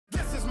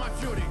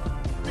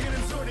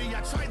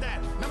I tried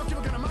that. Never keep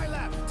a gun on my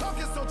lap. Talk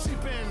is so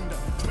cheapened.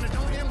 When it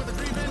don't end with a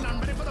grieving, I'm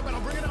ready for the battle.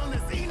 Bring it on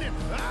this evening.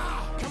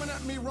 Coming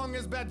at me wrong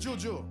is bad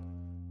juju.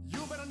 You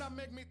better not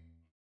make me.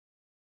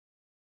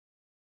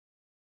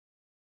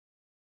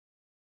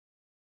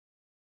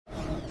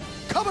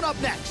 Coming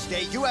up next,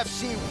 a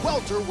UFC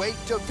welterweight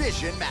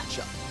division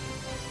matchup.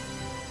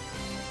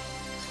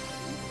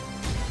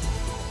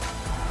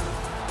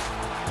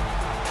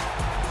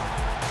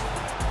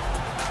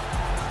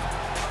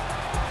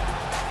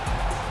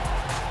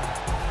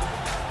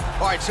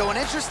 All right, so an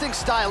interesting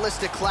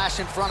stylistic clash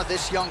in front of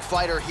this young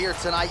fighter here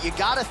tonight. You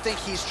gotta think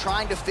he's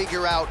trying to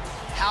figure out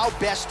how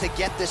best to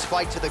get this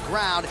fight to the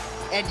ground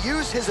and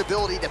use his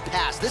ability to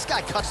pass. This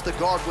guy cuts the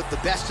guard with the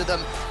best of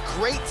them.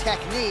 Great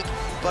technique,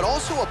 but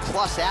also a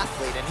plus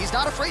athlete. And he's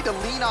not afraid to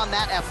lean on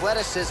that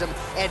athleticism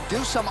and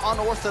do some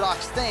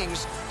unorthodox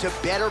things to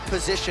better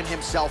position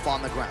himself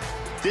on the ground.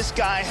 This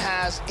guy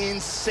has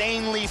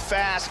insanely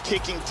fast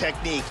kicking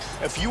technique.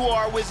 If you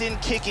are within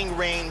kicking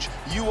range,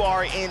 you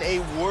are in a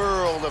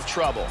world of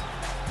trouble.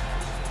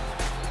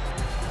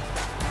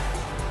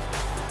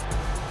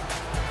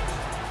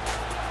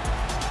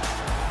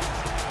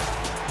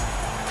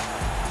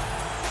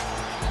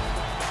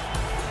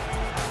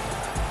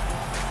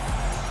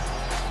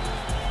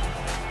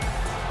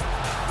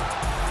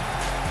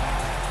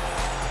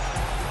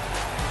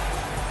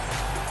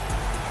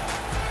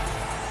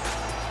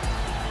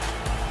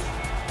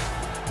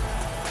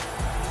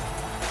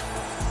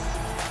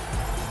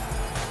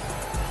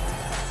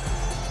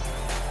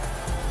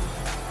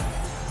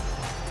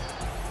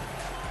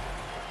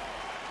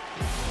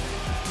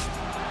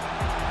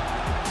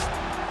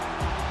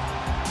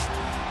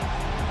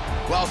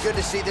 Well, good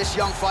to see this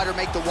young fighter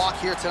make the walk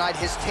here tonight.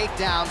 His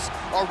takedowns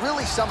are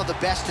really some of the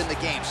best in the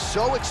game.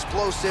 So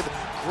explosive,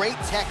 great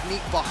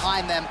technique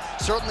behind them.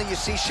 Certainly you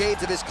see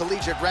shades of his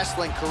collegiate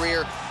wrestling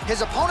career.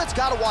 His opponent's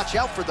got to watch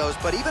out for those,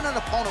 but even an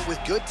opponent with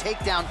good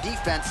takedown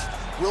defense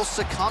will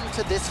succumb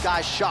to this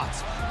guy's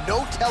shots.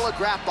 No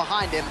telegraph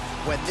behind him.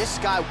 When this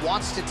guy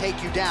wants to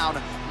take you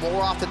down,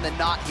 more often than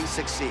not, he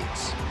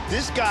succeeds.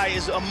 This guy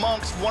is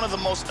amongst one of the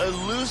most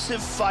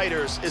elusive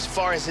fighters as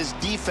far as his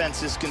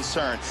defense is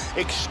concerned.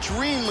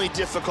 Extremely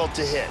difficult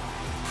to hit.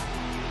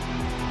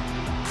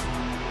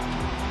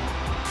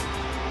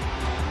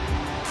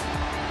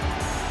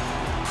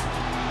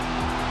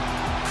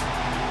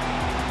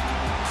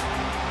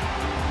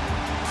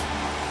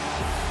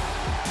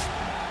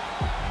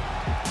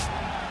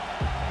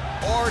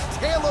 Our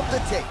tale of the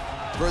tape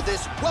for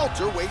this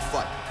welterweight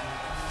fight.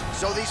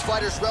 So these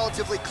fighters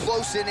relatively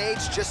close in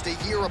age, just a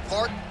year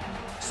apart.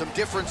 Some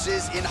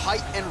differences in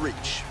height and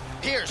reach.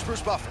 Here's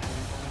Bruce Buffer.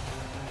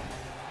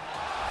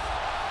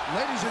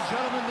 Ladies and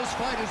gentlemen, this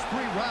fight is 3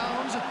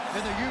 rounds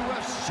in the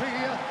UFC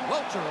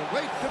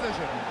welterweight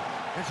division.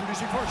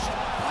 Introducing first,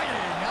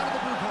 fighting out of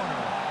the blue corner.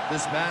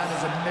 This man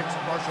is a mixed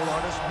martial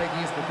artist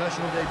making his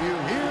professional debut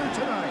here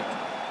tonight.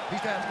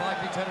 He stands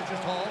 5 feet 10 inches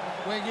tall,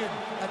 weighing in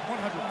at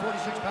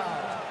 146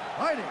 pounds.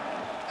 Fighting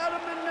out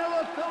of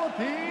Manila,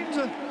 Philippines,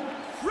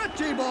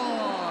 Richie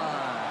Boy.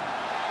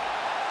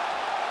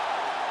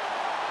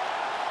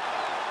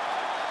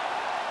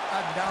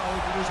 And now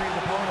introducing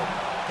his opponent,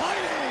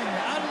 fighting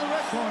out of the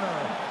red corner.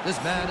 This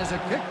man is a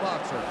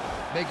kickboxer,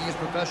 making his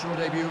professional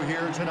debut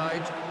here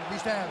tonight. He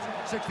stands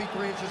 6 feet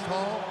 3 inches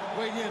tall,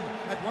 weighing in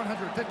at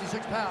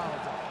 156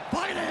 pounds.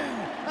 Fighting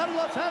out of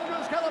Los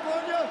Angeles,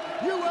 California,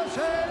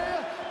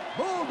 USA,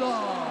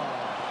 Bulldog.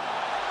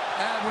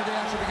 And where the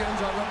action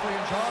begins, our referee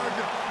in charge,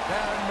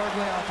 Dan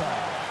Miragliotta.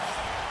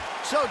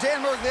 So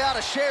Dan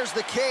Miragliotta shares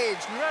the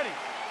cage. You ready?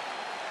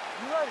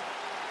 You ready?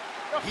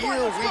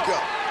 Here we go.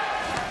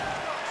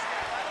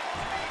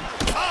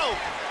 Oh!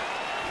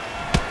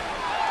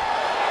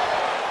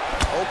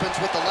 Opens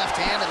with the left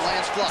hand and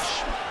lands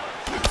flush.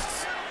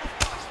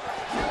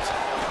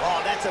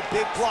 Oh, that's a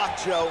big block,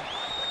 Joe.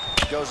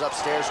 Goes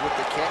upstairs with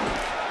the kick.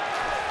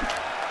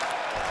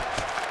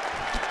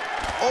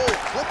 Oh,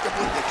 clipped him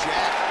with the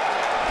jab.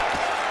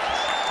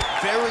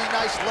 Very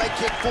nice leg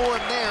kick for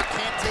him there.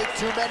 Can't take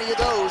too many of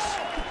those.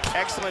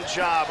 Excellent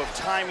job of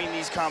timing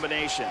these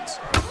combinations.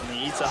 And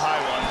he eats a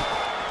high one.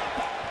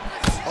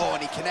 Oh,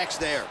 and he connects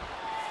there.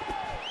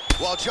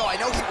 Well, Joe, I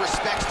know he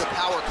respects the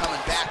power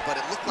coming back, but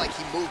it looked like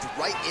he moved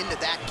right into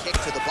that kick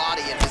to the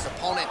body, and his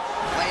opponent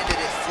landed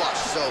it flush.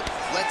 So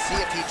let's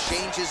see if he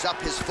changes up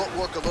his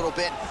footwork a little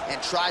bit and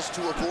tries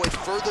to avoid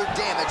further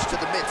damage to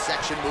the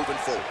midsection moving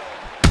forward.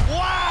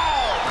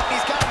 Wow!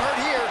 He's got him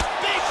hurt here.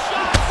 Big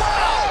shot!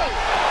 Wow!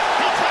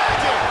 He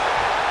tagged him!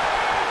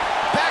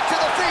 Back to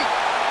the feet.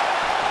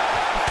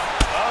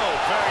 Oh,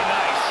 very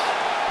nice.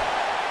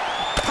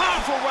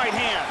 Powerful right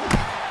hand.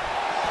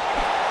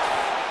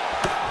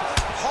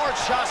 Hard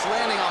shots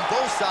landing on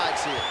both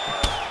sides here.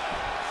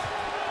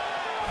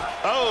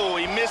 Oh,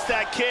 he missed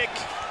that kick.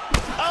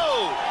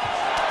 Oh!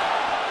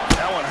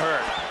 That one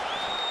hurt.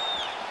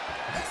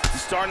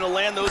 He's starting to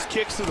land those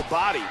kicks to the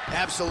body.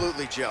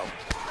 Absolutely, Joe.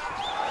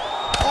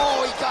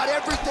 Oh, he got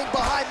everything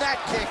behind that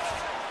kick.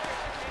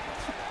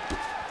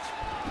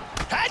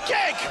 Head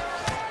kick!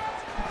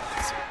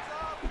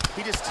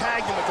 He just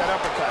tagged him with that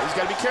uppercut. He's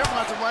got to be careful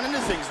not to run into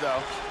things, though.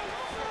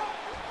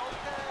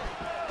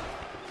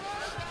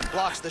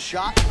 Blocks the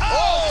shot.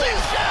 Oh, big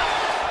shot!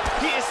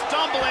 He is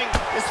stumbling.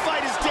 This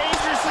fight is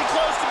dangerously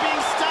close to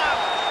being stopped.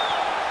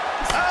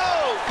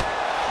 Oh!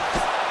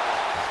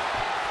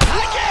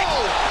 High kick!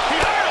 He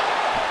hurt him!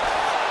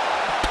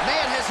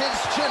 Man, has his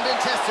chin been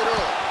tested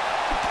early.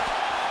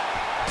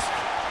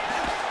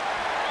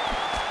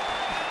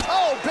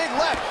 Oh, big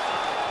left.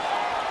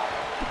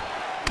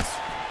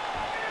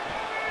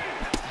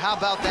 How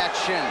about that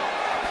chin?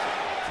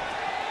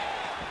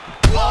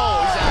 Oh,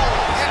 he's out.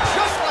 And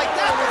just like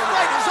that, the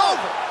fight is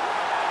over.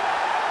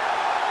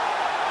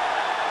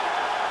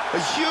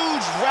 A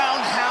huge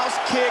roundhouse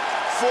kick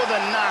for the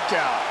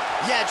knockout.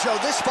 Yeah, Joe,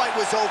 this fight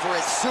was over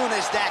as soon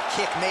as that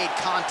kick made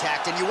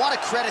contact. And you want to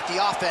credit the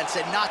offense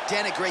and not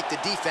denigrate the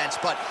defense,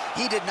 but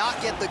he did not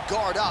get the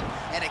guard up.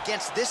 And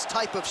against this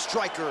type of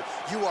striker,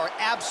 you are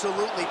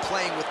absolutely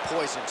playing with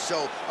poison.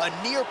 So a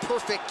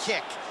near-perfect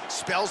kick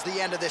spells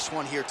the end of this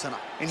one here tonight.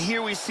 And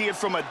here we see it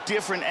from a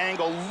different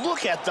angle.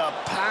 Look at the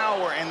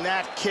power in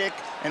that kick.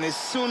 And as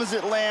soon as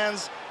it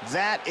lands,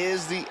 that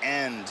is the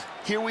end.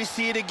 Here we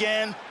see it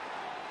again.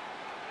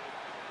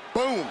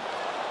 Boom.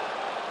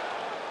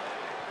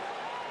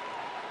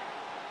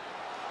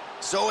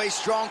 So a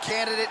strong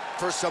candidate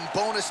for some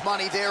bonus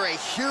money there. A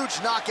huge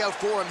knockout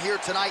for him here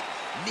tonight.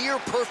 Near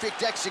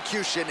perfect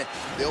execution.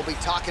 They'll be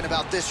talking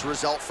about this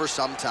result for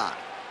some time.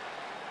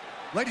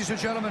 Ladies and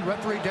gentlemen,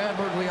 referee Dan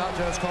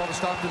Bergliata has called a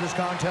stop to this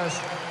contest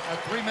at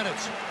 3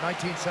 minutes,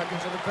 19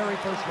 seconds of the very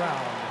first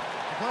round.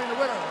 Declaring the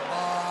winner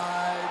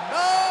by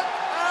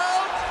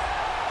knockout,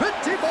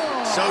 Pretty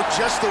Boy. So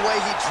just the way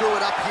he drew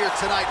it up here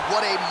tonight,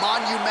 what a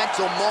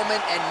monumental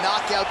moment and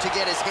knockout to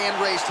get his hand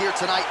raised here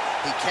tonight.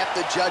 He kept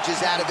the judges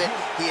out of it.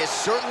 He has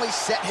certainly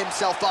set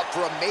himself up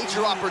for a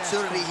major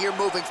opportunity here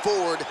moving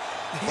forward.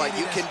 But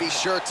you can be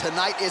sure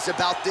tonight is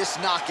about this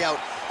knockout.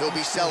 He'll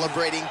be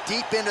celebrating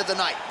deep into the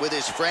night with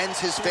his friends,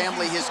 his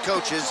family, his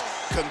coaches.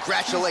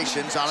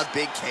 Congratulations on a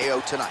big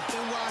KO tonight.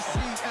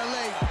 NYC,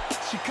 LA,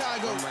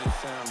 Chicago,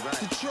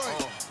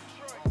 Detroit,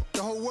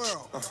 the whole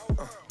world.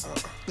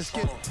 Let's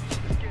get it.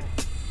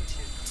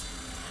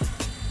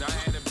 I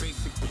had a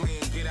basic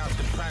plan, get out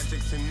the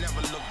projects and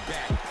never look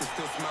back. To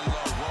still smell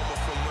aroma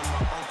from when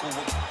my uncle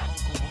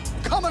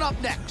was. Coming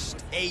up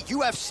next, a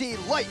UFC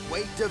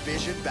lightweight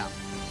division bout.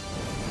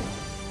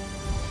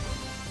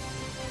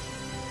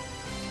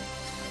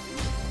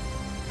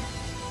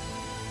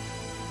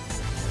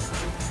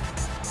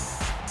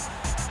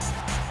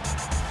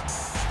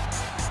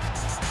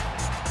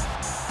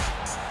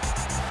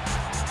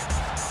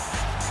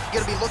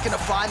 Going to be looking to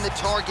find the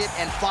target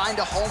and find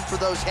a home for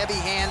those heavy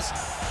hands.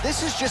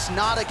 This is just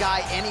not a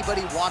guy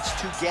anybody wants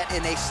to get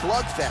in a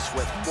slugfest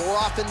with. More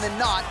often than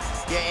not,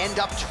 you end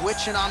up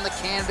twitching on the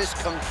canvas,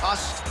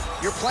 concussed.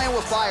 You're playing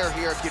with fire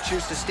here if you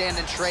choose to stand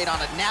and trade on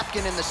a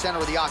napkin in the center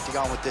of the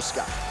octagon with this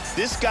guy.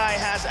 This guy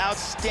has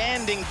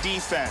outstanding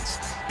defense.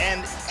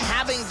 And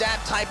having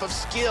that type of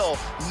skill,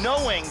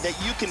 knowing that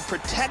you can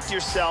protect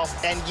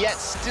yourself and yet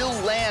still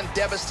land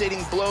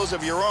devastating blows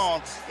of your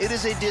own, it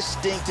is a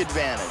distinct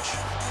advantage.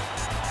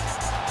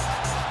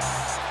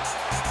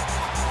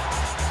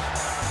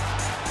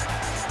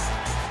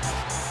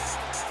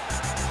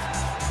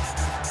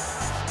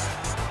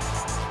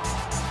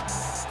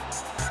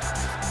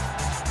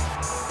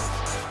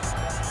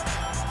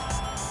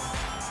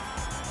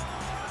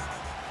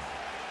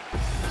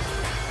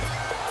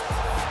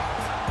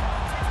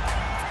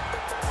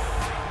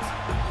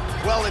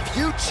 Well, if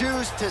you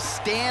choose to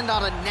stand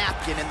on a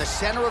napkin in the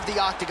center of the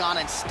octagon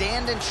and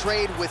stand and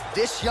trade with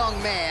this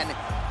young man,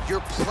 you're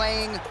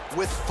playing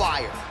with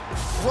fire.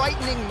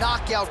 Frightening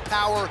knockout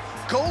power.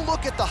 Go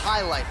look at the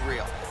highlight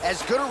reel.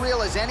 As good a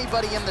reel as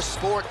anybody in the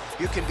sport,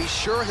 you can be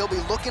sure he'll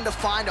be looking to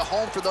find a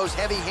home for those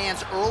heavy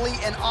hands early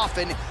and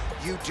often.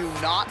 You do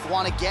not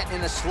want to get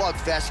in a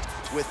slugfest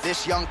with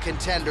this young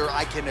contender,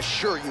 I can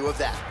assure you of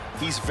that.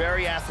 He's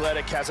very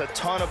athletic, has a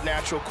ton of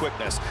natural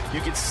quickness.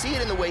 You can see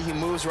it in the way he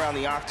moves around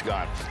the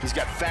octagon. He's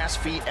got fast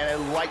feet and a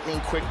lightning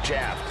quick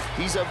jab.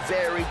 He's a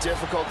very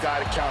difficult guy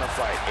to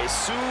counterfight. As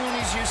soon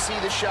as you see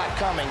the shot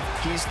coming,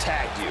 he's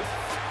tagged you.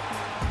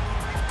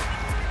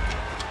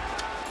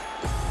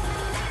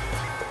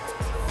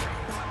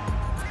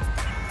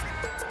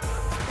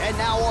 And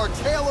now our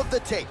tale of the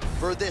tape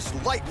for this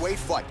lightweight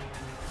fight.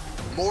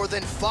 More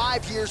than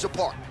 5 years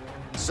apart.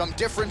 Some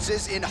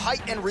differences in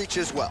height and reach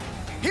as well.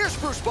 Here's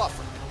Bruce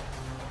Buffer.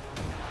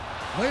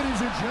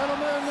 Ladies and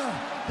gentlemen,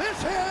 this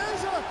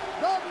is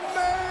the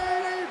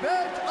main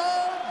event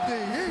of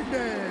the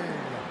evening.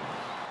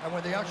 And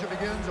when the action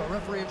begins, our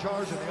referee in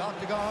charge of the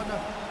octagon,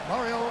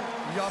 Mario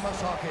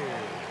Yamasaki.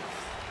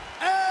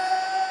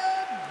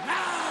 And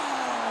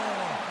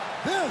now,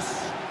 this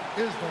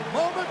is the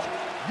moment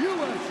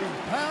UFC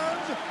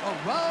fans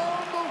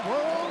around the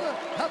world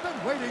have been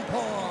waiting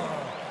for.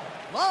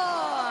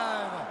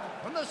 Live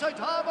from the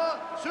Saitama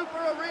Super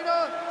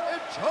Arena in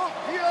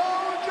Tokyo,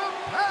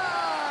 Japan.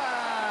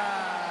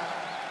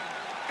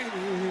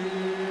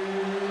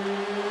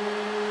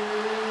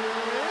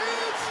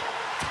 It's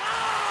time!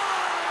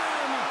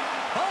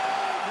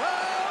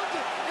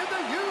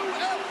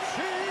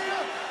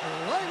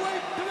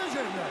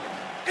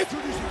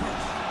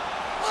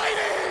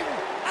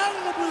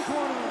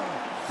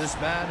 This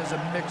man is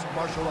a mixed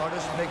martial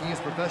artist making his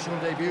professional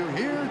debut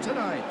here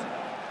tonight.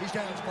 He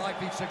stands 5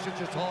 feet 6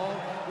 inches tall,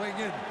 weighing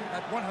in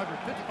at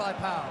 155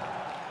 pounds.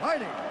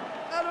 Fighting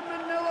out of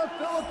Manila,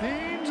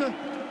 Philippines,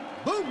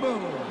 Boom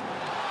Boom.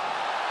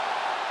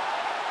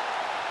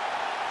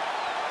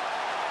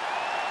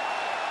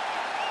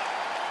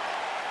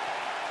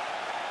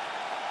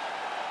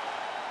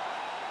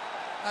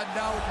 And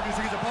now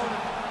introducing his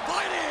opponent,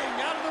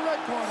 fighting out of the red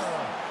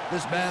corner.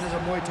 This man is a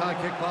Muay Thai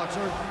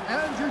kickboxer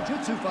and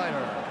jiu-jitsu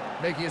fighter,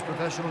 making his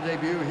professional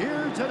debut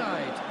here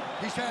tonight.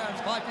 He stands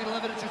 5 feet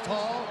 11 inches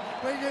tall,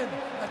 weighing in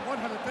at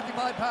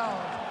 155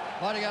 pounds.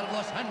 Fighting out of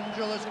Los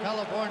Angeles,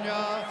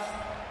 California,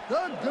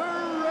 the Great.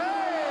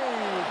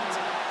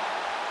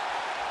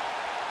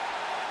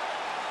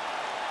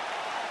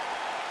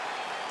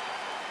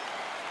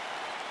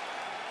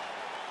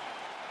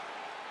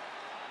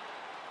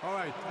 All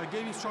right, I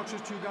gave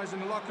instructions to you guys in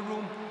the locker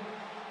room.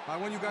 I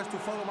want you guys to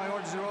follow my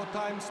orders at all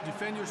times,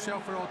 defend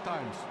yourself at all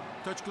times.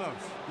 Touch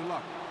gloves. Good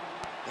luck.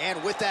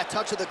 And with that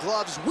touch of the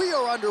gloves, we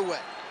are underway.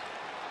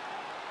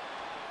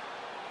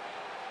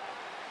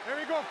 Here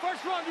we go,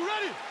 first round. You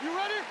ready? You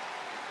ready?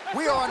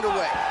 We are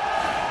underway.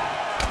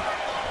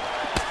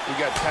 We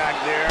got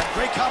tagged there.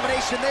 Great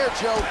combination there,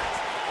 Joe.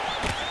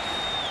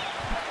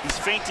 He's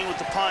feinting with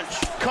the punch.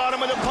 Caught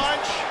him with a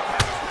punch.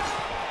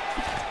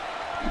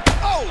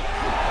 Oh!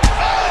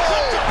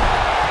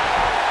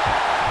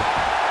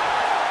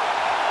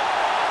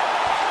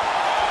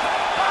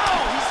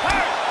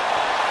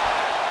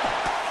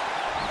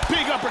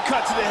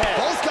 Uppercut to the head.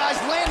 Both guys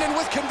landing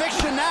with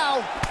conviction now.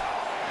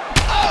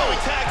 Oh, he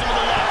tagged him with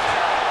the left.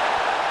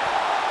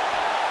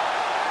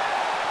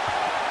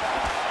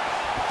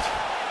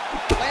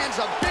 Lands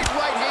a big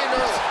right hand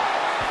early.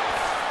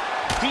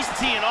 He's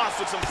teeing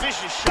off with some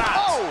vicious shots.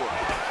 Oh,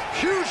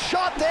 huge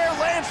shot there,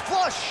 lands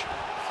flush.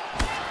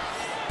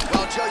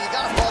 Well, Joe, you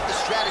gotta fault the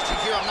strategy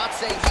here. I'm not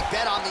saying he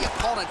bet on the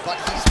opponent, but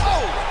he's...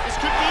 Oh! This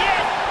could be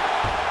it.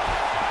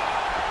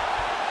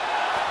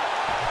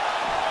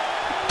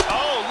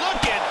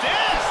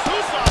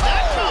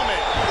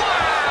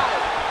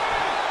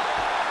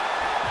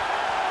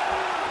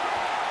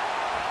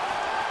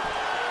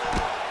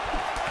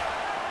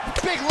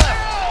 Big left.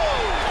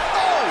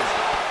 Oh!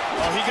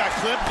 Oh, he got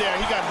clipped there.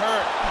 He got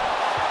hurt.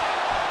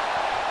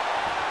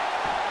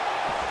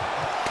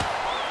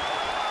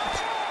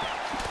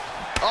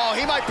 Oh,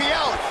 he might be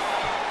out.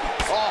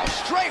 Oh,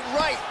 straight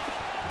right.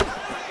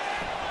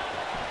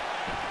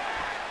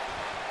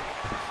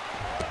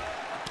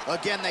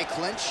 Again, they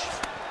clinch.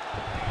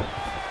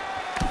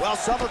 Well,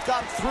 some have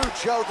gotten through,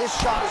 Joe. This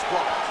shot is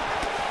blocked.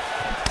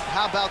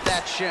 How about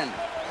that shin?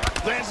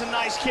 Lands a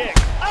nice kick.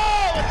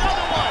 Oh,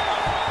 another one.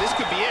 This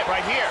could be it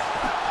right here.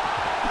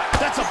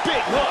 That's a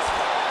big hook.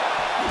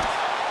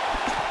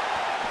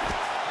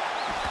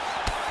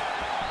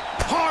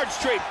 Hard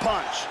straight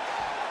punch.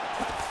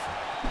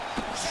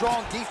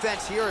 Strong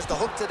defense here as the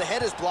hook to the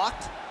head is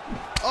blocked.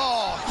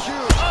 Oh,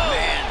 huge. Oh,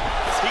 man.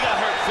 He got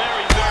hurt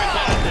very, very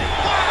badly.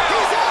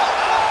 He's out.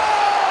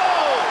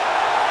 Oh!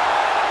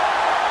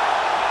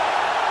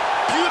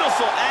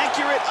 Beautiful,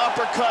 accurate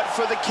uppercut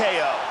for the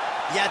KO.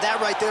 Yeah,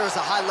 that right there is a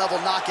high-level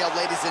knockout,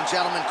 ladies and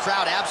gentlemen.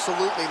 Crowd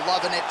absolutely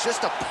loving it.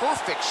 Just a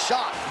perfect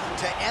shot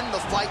to end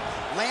the fight.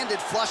 Landed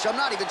flush. I'm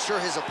not even sure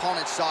his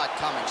opponent saw it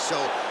coming. So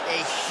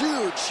a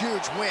huge,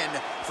 huge win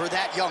for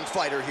that young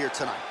fighter here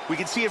tonight. We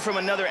can see it from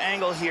another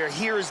angle here.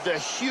 Here's the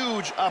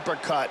huge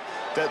uppercut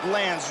that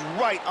lands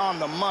right on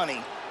the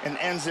money and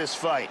ends this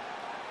fight.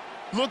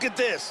 Look at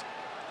this.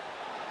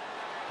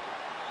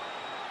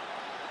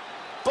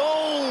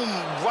 Boom!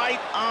 Right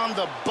on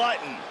the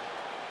button.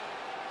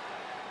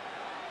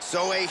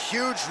 So a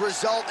huge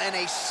result and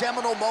a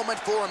seminal moment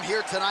for him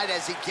here tonight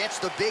as he gets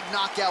the big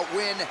knockout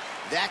win.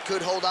 That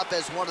could hold up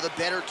as one of the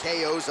better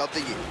KOs of the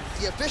year.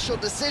 The official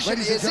decision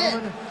is in.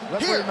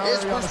 Here is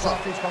Mariano first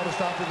Softy's called a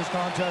stop to this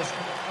contest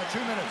at 2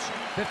 minutes,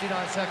 59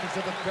 seconds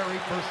of the very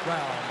first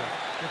round.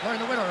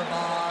 Declaring the winner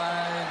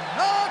by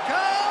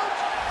knockout,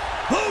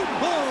 Boom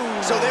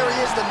Boom! So there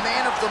he is, the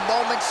man of the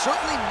moment.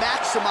 Certainly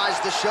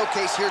maximized the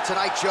showcase here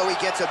tonight, Joe. He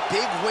gets a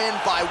big win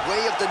by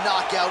way of the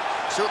knockout.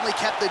 Certainly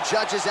kept the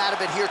judges out of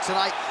it here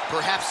tonight.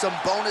 Perhaps some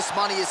bonus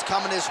money is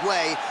coming his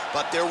way,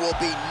 but there will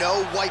be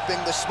no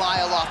wiping the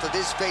smile off of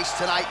his face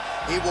tonight.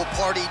 He will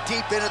party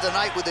deep into the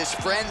night with his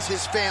friends,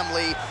 his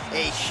family.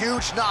 A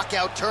huge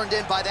knockout turned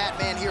in by that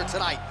man here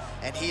tonight,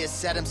 and he has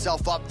set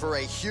himself up for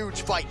a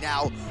huge fight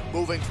now,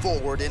 moving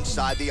forward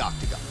inside the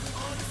octagon.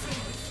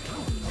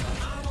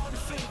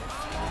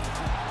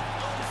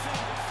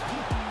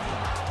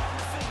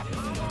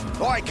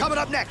 All right, coming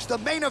up next, the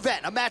main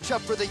event, a matchup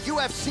for the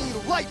UFC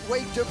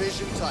lightweight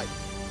division title.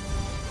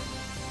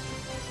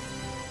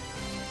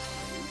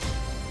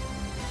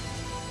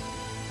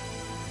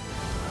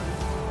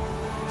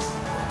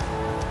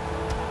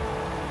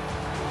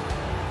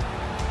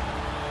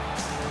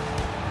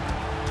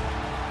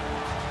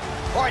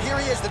 All right, here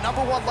he is, the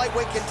 #1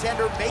 lightweight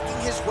contender, making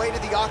his way to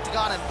the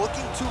octagon and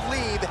looking to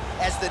leave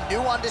as the new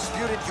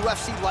undisputed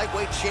UFC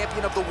lightweight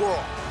champion of the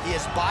world. He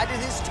has bided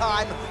his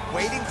time,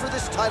 waiting for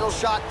this title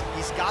shot.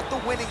 He's got the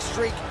winning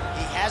streak.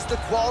 He has the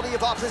quality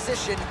of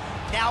opposition.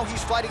 Now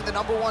he's fighting the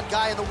 #1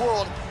 guy in the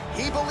world.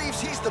 He believes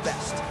he's the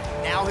best.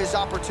 Now his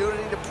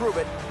opportunity to prove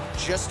it,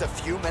 just a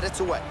few minutes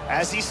away.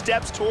 As he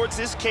steps towards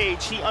this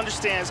cage, he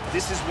understands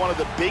this is one of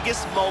the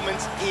biggest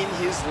moments in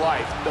his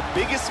life, the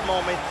biggest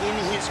moment in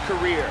his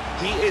career.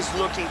 He is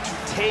looking to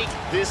take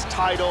this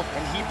title,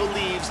 and he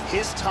believes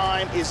his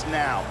time is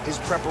now. His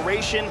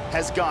preparation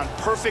has gone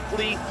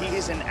perfectly. He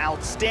is in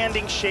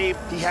outstanding shape.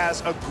 He has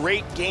a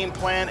great game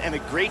plan and a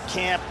great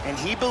camp, and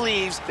he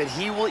believes that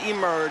he will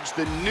emerge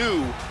the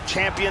new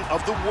champion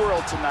of the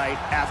world tonight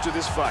after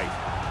this fight.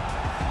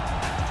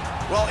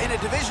 Well, in a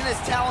division as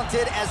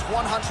talented as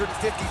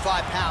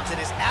 155 pounds, it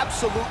is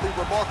absolutely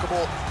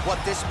remarkable what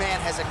this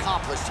man has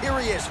accomplished. Here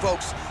he is,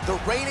 folks, the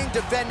reigning,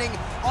 defending,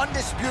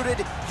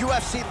 undisputed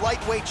UFC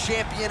lightweight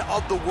champion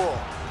of the world.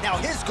 Now,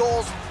 his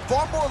goals,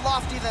 far more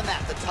lofty than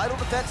that. The title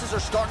defenses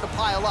are starting to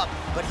pile up,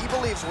 but he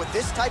believes with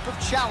this type of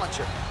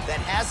challenger that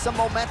has some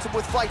momentum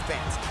with fight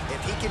fans,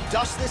 if he can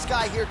dust this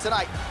guy here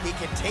tonight, he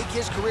can take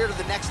his career to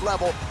the next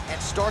level and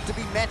start to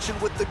be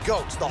mentioned with the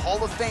GOATs, the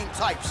Hall of Fame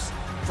types.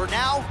 For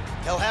now,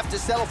 he'll have to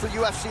settle for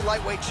UFC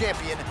lightweight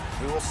champion.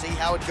 We will see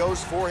how it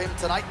goes for him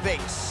tonight in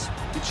Vegas.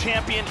 The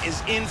champion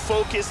is in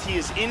focus. He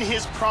is in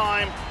his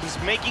prime. He's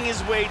making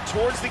his way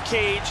towards the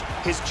cage.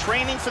 His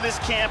training for this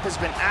camp has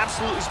been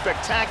absolutely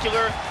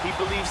spectacular. He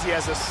believes he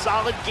has a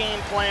solid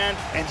game plan,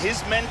 and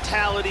his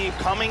mentality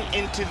coming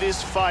into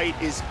this fight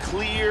is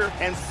clear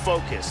and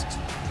focused.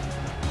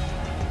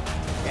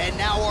 And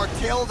now our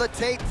tale of the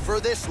tape for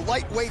this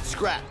lightweight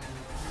scrap.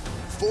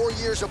 4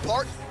 years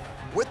apart,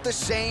 with the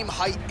same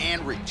height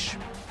and reach.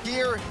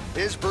 Here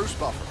is Bruce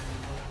Buffer.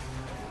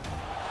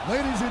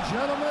 Ladies and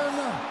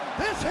gentlemen,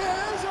 this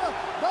is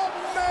the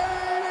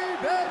main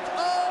event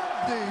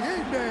of the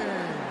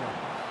evening.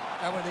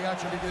 And when the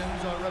action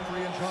begins, our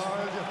referee in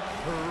charge,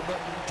 Herb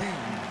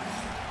Dean.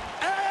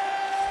 And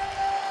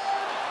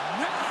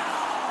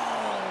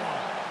now,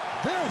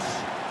 this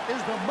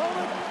is the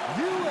moment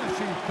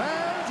UFC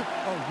fans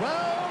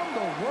around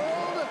the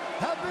world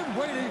have been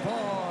waiting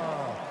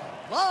for.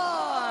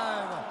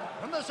 Live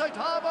from the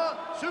Saitama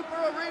Super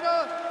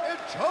Arena in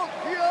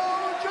Tokyo,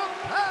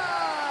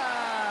 Japan.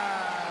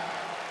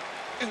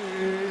 It's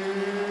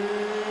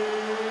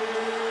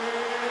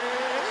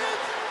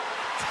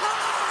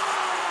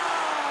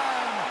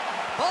time!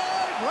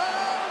 5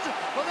 rounds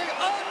for the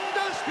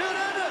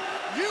undisputed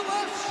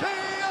UFC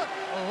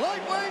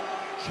Lightweight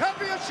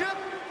Championship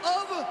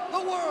of the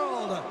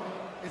world.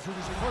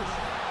 Introducing first,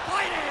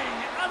 fighting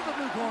out of the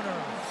blue corner.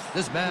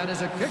 This man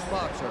is a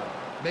kickboxer,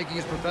 making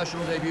his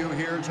professional debut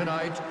here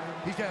tonight.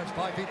 He stands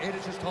 5 feet 8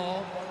 inches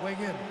tall, weighing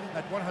in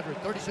at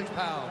 136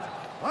 pounds.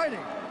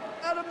 Fighting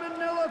out of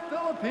Manila,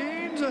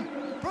 Philippines,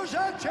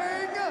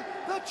 presenting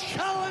the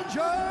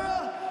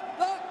challenger,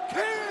 the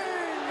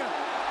King.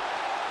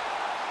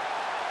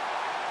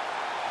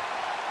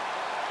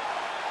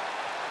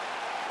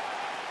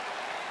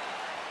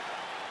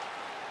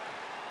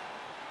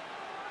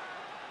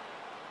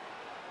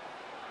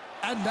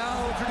 And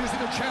now introducing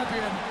the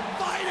champion,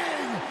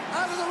 fighting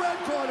out of the red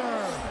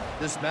corner.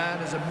 This man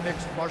is a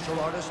mixed martial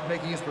artist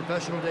making his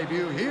professional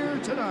debut here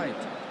tonight.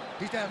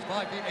 He stands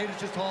 5 feet 8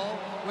 inches tall,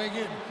 weighing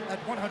in at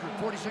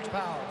 146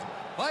 pounds.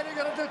 Fighting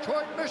out of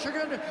Detroit,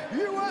 Michigan,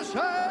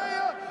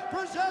 USA,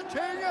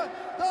 presenting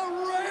the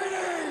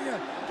reigning,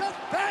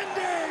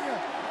 defending,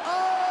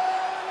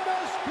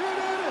 undisputed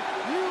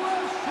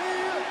UFC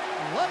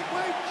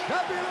lightweight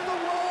champion of the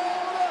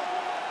world,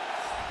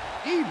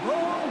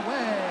 Ebro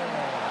Way.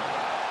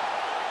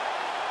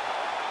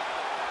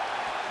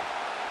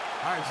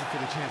 All right, this is for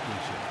the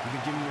championship. You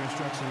can give me your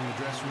instructions in the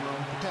dressing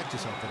room. Protect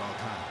yourself at all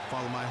times.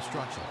 Follow my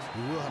instructions.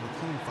 We will have a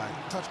clean fight.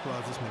 Touch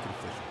gloves. Let's make it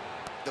official.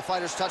 The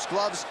fighters touch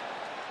gloves.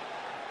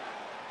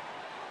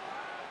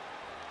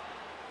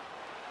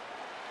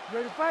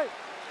 Ready to fight?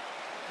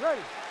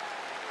 Ready.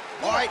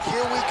 All right,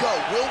 here we go.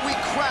 Will we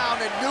crown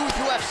a new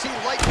UFC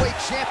lightweight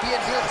champion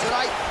here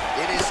tonight?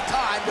 It is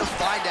time to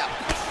find out.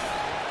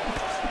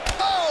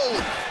 Oh!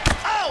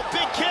 Oh,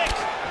 big kick!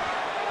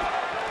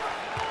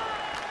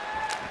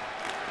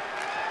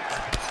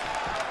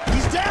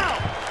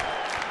 Down.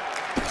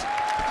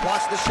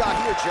 Watch the shot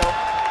here, Joe.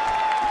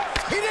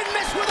 He didn't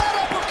miss with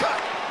that uppercut.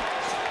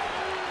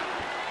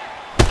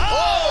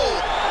 Oh!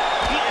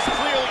 He is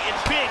clearly in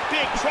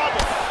big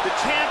trouble. The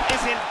champ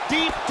is in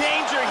deep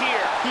danger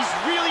here. He's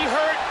really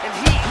hurt, and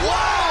he...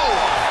 Whoa!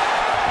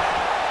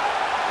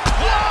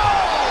 Whoa!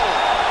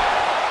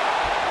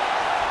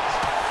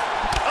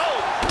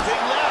 Oh, big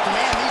left.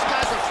 Man, these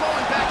guys are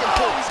throwing back and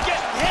forth. Oh, he's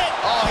getting hit.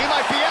 Oh, he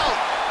might be out.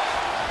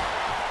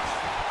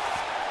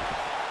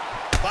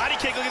 Body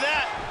kick, look at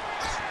that.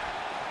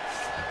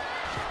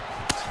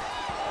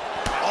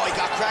 Oh, he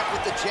got cracked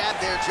with the jab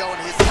there, Joe,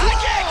 and his... High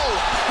kick!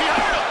 He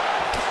hurt him,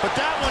 but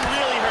that one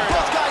really hurt him.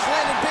 Both guys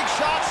landing big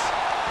shots.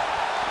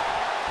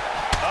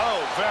 Oh,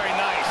 very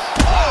nice.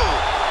 Oh!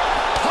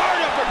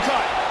 Hard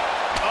uppercut.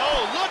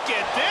 Oh, look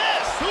at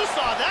this. Who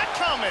saw that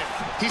coming?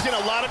 He's in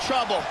a lot of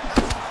trouble.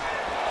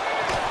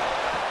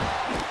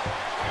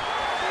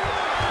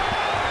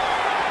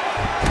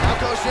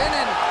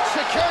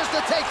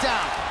 the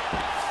takedown.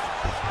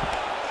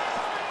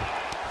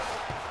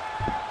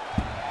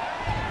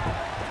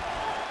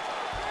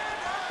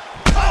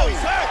 Oh, he's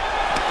hurt.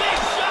 Big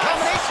shot.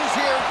 Combinations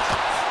here.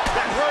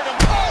 That hurt him.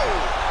 Oh!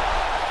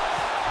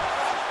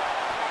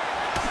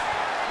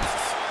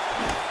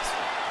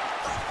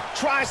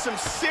 Tries some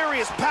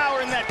serious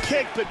power in that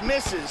kick, but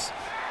misses.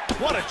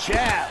 What a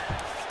jab.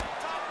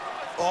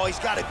 Oh, he's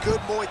got a good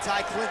Muay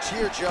Thai clinch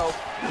here, Joe.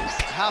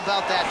 How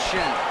about that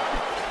shin?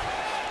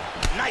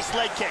 Nice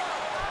leg kick.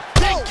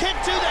 Big kick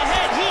to the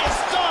head. He is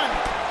stunned.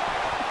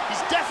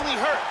 He's definitely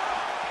hurt.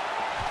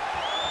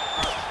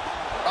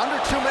 Under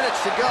 2 minutes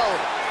to go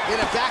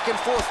in a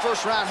back-and-forth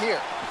first round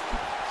here.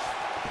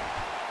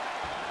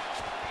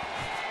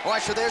 All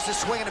right, so there's a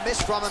swing and a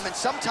miss from him, and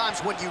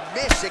sometimes when you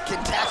miss, it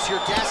can tax your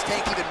gas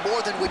tank even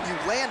more than when you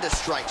land a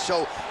strike.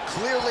 So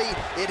clearly,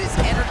 it is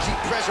energy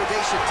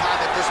preservation time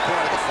at this point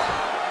of the fight.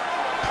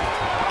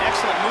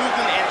 Excellent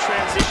movement and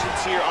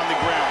transitions here on the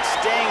ground,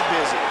 staying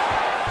busy.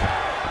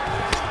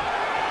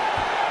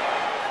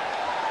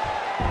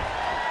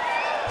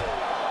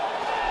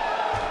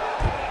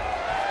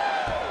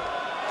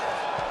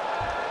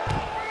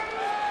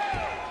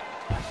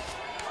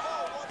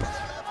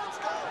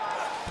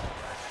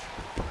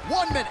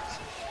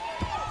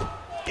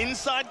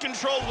 Inside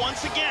control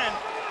once again.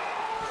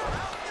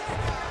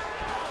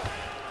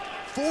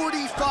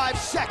 45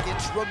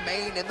 seconds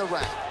remain in the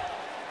round.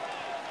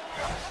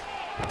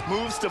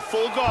 Moves to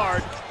full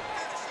guard.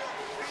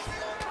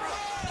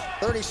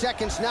 30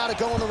 seconds now to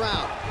go in the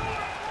round.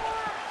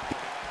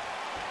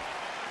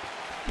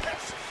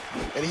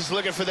 And he's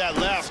looking for that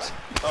left.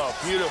 Oh,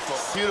 beautiful,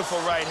 beautiful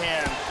right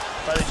hand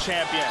by the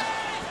champion.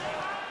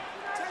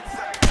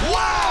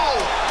 Wow!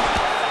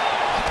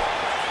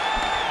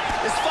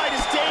 This fight is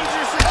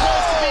dangerously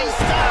close to being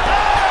stopped.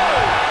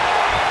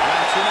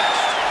 Round two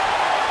next.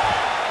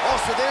 Oh,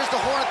 so there's the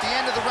horn at the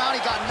end of the round.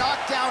 He got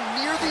knocked down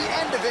near the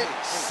end of it,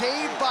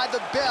 saved by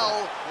the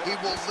bell. He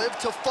will live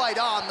to fight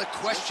on. The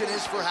question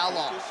is for how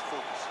long.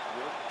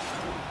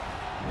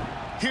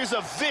 Here's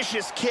a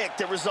vicious kick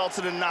that results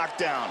in a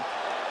knockdown.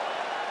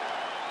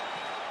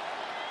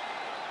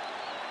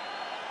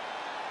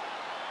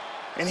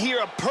 And here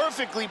a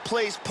perfectly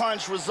placed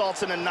punch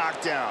results in a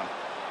knockdown.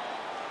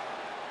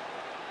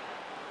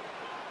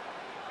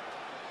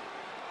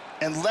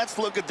 And let's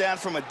look at that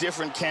from a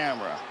different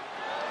camera.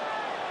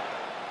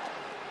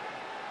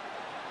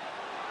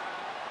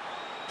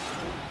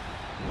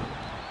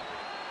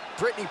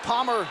 Brittany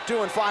Palmer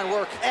doing fine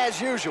work as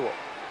usual.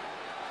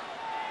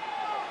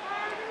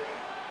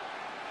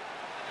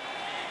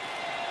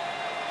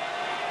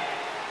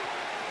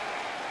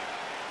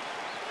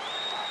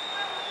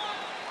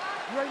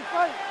 You ready to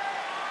fight?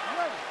 You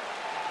ready?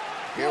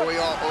 Here we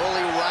are,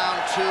 early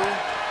round two.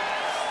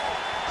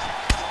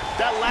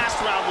 That last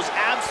round was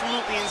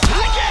absolutely insane.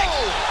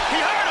 Whoa! He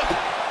hurt him.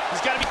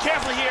 He's got to be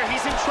careful here.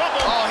 He's in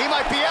trouble. Oh, he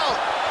might be out.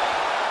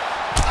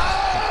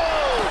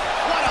 Oh!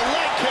 What a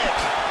leg kick.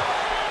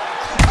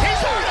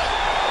 He's hurt him.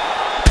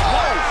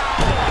 Oh!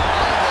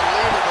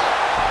 Unbelievable.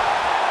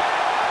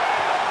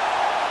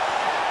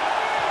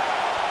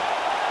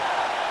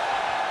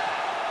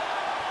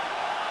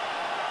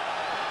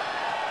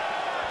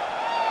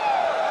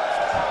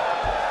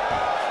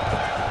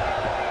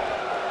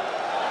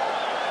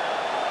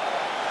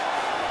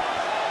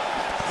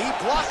 He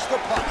blocks the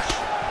punch.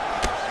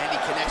 And he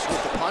connects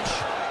with the punch.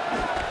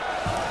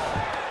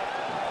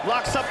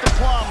 Locks up the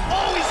plum.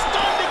 Oh, he's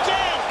stunned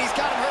again. He's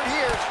got him hurt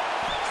here.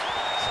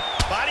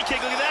 Body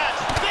kick, look at that.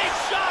 Big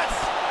shots.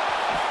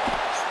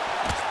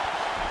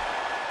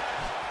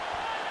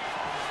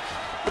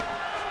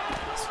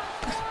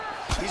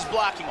 He's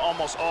blocking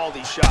almost all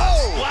these shots.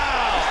 Oh!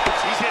 Wow.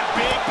 He's in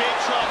big, big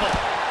trouble.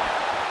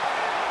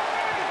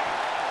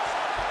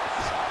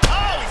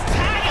 Oh, he's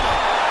tagging him.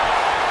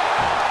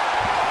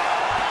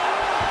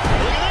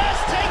 Look at this,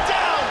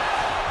 takedown.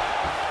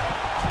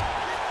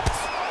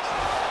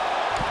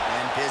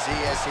 And busy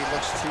as he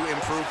looks to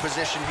improve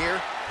position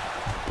here.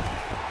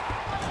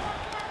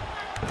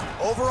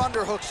 Over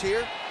underhooks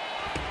here.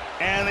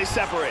 And they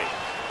separate.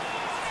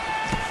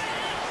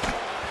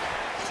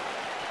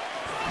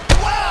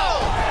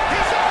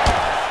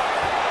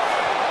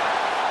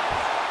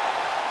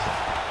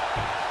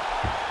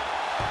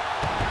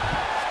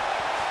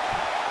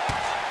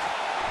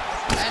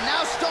 And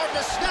now starting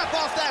to snap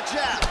off that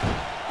jab.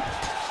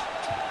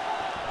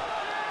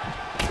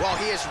 Well,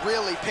 he has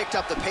really picked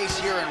up the pace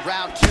here in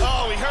round two.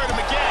 Oh, he hurt him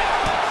again.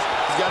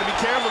 He's got to be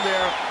careful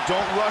there.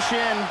 Don't rush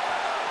in.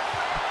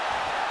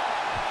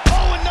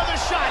 Oh, another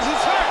shot.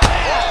 He's hurt.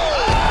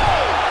 Oh!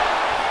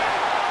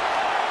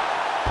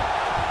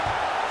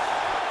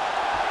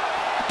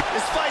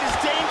 This fight is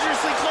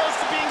dangerously close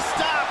to being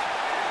stopped.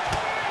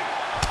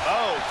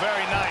 Oh,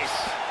 very nice.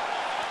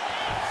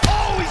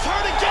 Oh, he's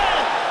hurt again.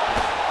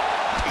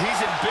 He's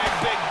in big,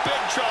 big,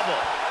 big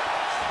trouble.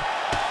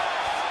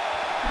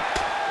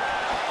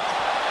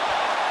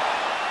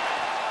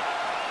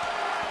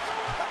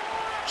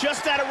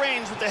 Just out of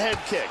range with the head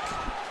kick.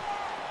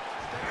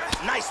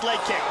 Nice leg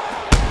kick.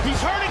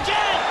 He's hurt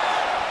again.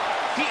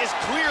 He is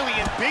clearly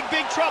in big,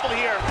 big trouble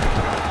here.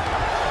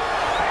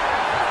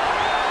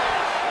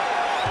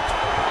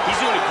 He's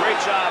doing a great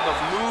job of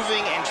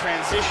moving and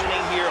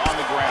transitioning here on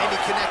the ground. And he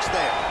connects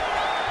there.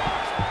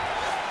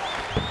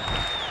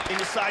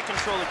 Into side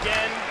control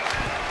again.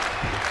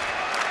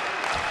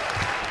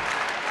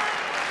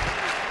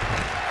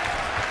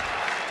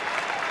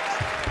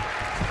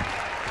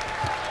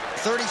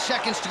 .30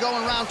 seconds to go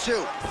in round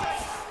 2.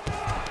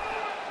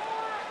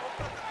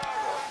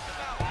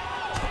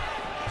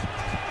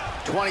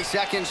 .20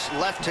 seconds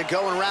left to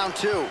go in round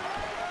 2.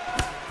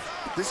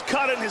 This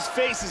cut in his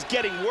face is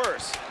getting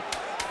worse.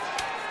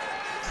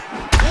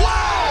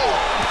 Whoa!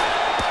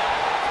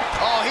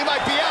 Oh, he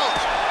might be out.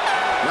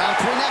 Round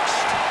 3 next.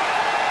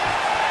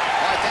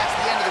 All right, that's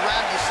the end of the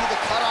round. You see the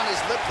cut on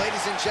his lip,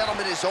 ladies and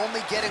gentlemen, is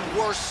only getting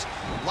worse.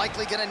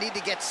 Likely gonna need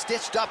to get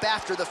stitched up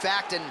after the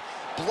fact, and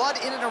blood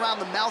in and around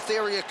the mouth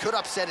area could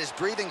upset his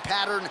breathing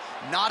pattern.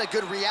 Not a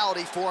good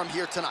reality for him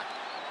here tonight.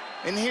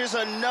 And here's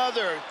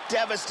another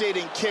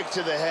devastating kick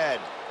to the head.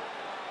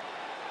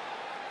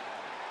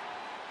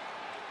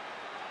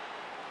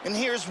 And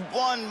here's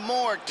one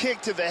more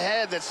kick to the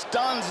head that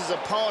stuns his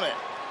opponent.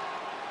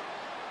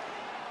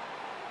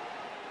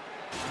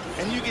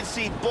 And you can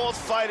see both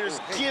fighters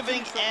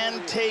giving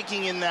and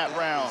taking in that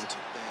round. And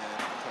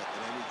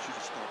I need you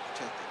to start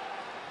protecting,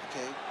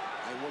 okay?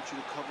 I want you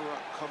to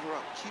cover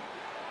up, keep.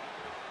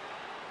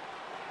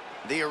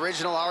 The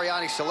original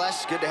Arianny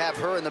Celeste, good to have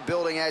her in the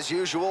building as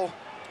usual.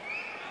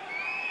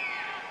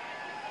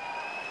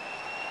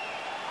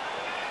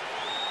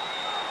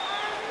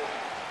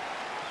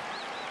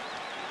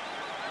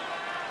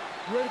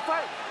 You ready to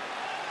fight?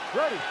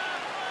 Ready.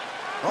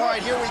 All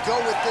right, here we go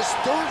with this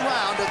 3rd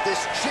round of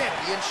this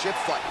championship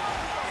fight.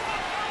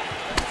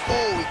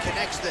 Oh, he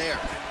connects there.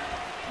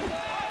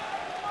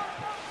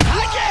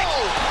 High kick!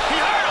 He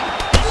hurt him!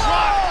 He's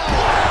rocked!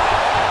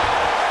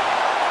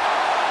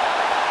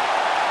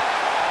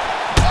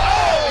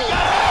 Oh, he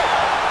got hurt!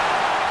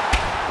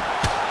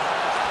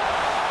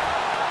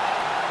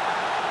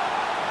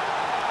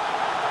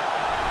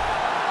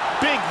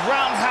 Big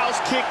roundhouse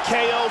kick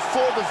KO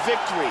for the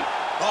victory.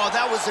 Oh,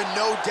 that was a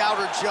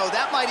no-doubter, Joe.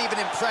 That might even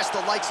impress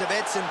the likes of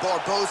Edson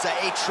Barboza.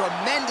 A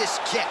tremendous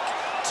kick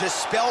to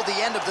spell the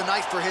end of the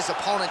night for his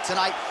opponent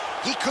tonight.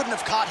 He couldn't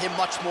have caught him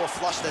much more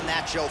flush than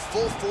that, Joe.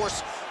 Full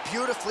force,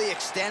 beautifully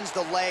extends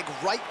the leg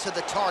right to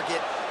the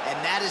target, and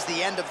that is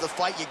the end of the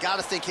fight. You got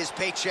to think his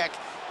paycheck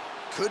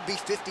could be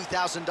 $50,000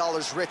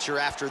 richer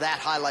after that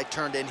highlight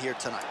turned in here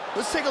tonight.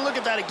 Let's take a look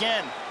at that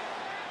again.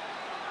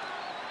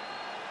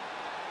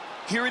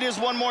 Here it is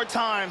one more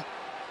time.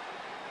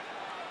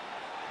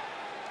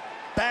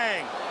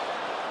 Bang.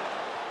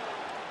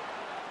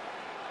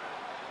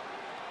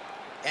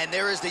 And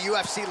there is the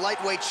UFC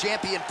lightweight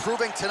champion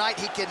proving tonight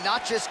he can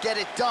not just get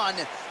it done,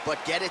 but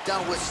get it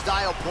done with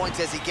style points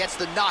as he gets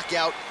the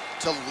knockout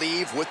to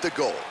leave with the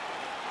gold.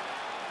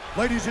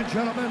 Ladies and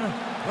gentlemen,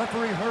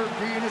 referee Herb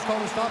Dean has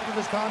called a stop to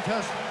this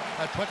contest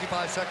at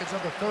 25 seconds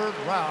of the 3rd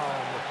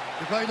round,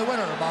 declaring the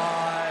winner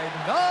by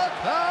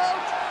knockout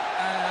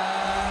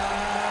and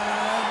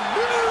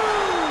new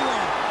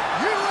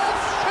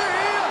UFC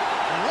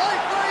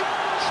lightweight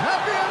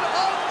champion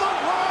of the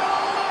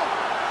world,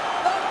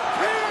 the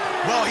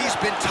King. Well, he's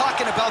been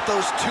talking about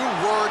those 2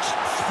 words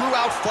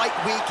throughout fight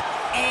week,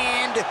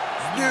 and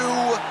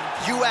new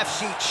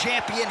UFC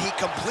champion. He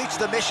completes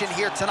the mission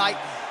here tonight,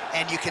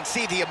 and you can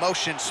see the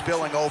emotion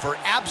spilling over.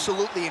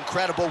 Absolutely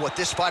incredible what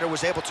this fighter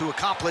was able to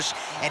accomplish,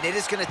 and it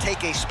is going to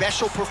take a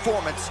special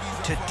performance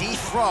to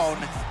dethrone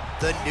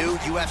the new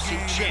UFC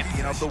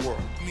champion of the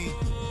world.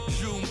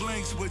 June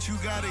blanks, but you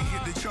gotta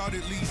hit the chart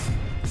at least.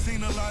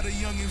 Seen a lot of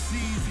young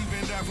MCs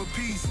even die for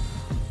peace.